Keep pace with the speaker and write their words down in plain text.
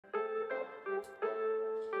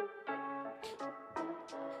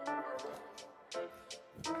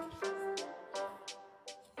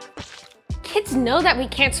Kids know that we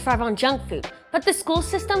can't survive on junk food, but the school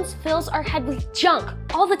system fills our head with junk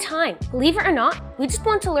all the time. Believe it or not, we just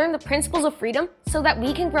want to learn the principles of freedom so that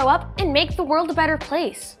we can grow up and make the world a better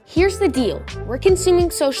place. Here's the deal. We're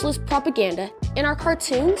consuming socialist propaganda in our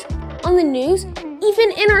cartoons, on the news,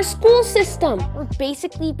 even in our school system. We're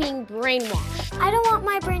basically being brainwashed. I don't want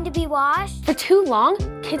my brain to be washed. For too long,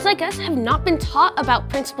 kids like us have not been taught about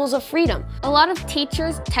principles of freedom. A lot of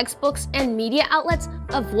teachers, textbooks, and media outlets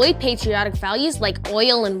avoid patriotic values like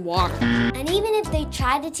oil and water. And even if they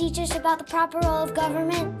try to teach us about the proper role of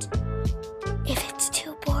government, if it's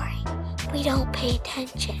too boring, we don't pay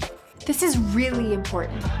attention. This is really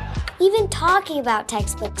important. Even talking about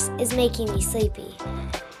textbooks is making me sleepy.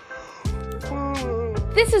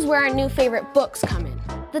 This is where our new favorite books come in.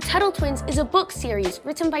 The Tuttle Twins is a book series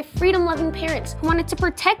written by freedom-loving parents who wanted to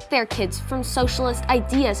protect their kids from socialist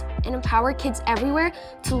ideas and empower kids everywhere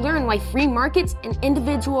to learn why free markets and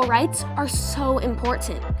individual rights are so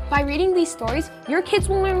important. By reading these stories, your kids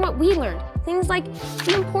will learn what we learned. Things like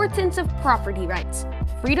the importance of property rights,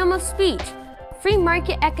 freedom of speech, free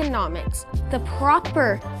market economics, the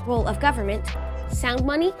proper role of government, sound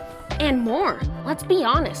money, and more. Let's be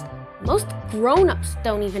honest. Most grown-ups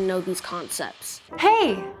don't even know these concepts.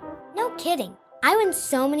 Hey! No kidding. I win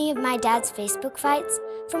so many of my dad's Facebook fights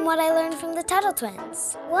from what I learned from the Tuttle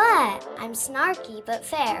Twins. What? I'm snarky but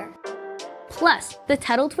fair. Plus, the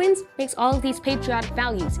Tuttle Twins makes all of these patriotic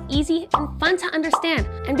values easy and fun to understand.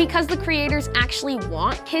 And because the creators actually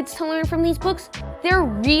want kids to learn from these books, they're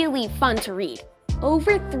really fun to read.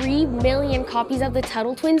 Over 3 million copies of the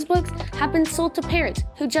Tuttle Twins books have been sold to parents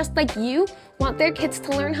who, just like you, want their kids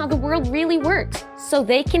to learn how the world really works so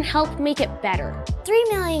they can help make it better. 3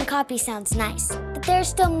 million copies sounds nice, but there are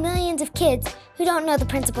still millions of kids who don't know the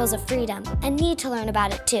principles of freedom and need to learn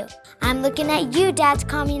about it too. I'm looking at you, Dad's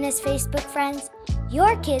communist Facebook friends.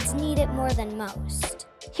 Your kids need it more than most.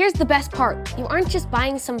 Here's the best part. You aren't just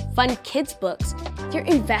buying some fun kids books. You're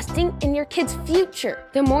investing in your kids' future.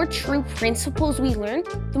 The more true principles we learn,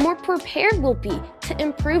 the more prepared we'll be to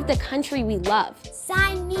improve the country we love.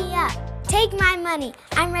 Sign me up. Take my money.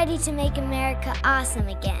 I'm ready to make America awesome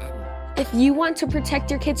again. If you want to protect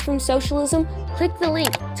your kids from socialism, click the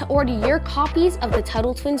link to order your copies of the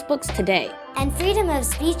Tuttle Twins books today. And freedom of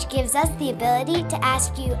speech gives us the ability to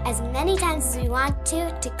ask you as many times as we want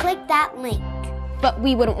to click that link. But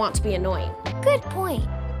we wouldn't want to be annoying. Good point.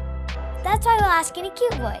 That's why we'll ask in a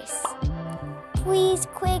cute voice. Please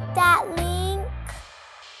click that link.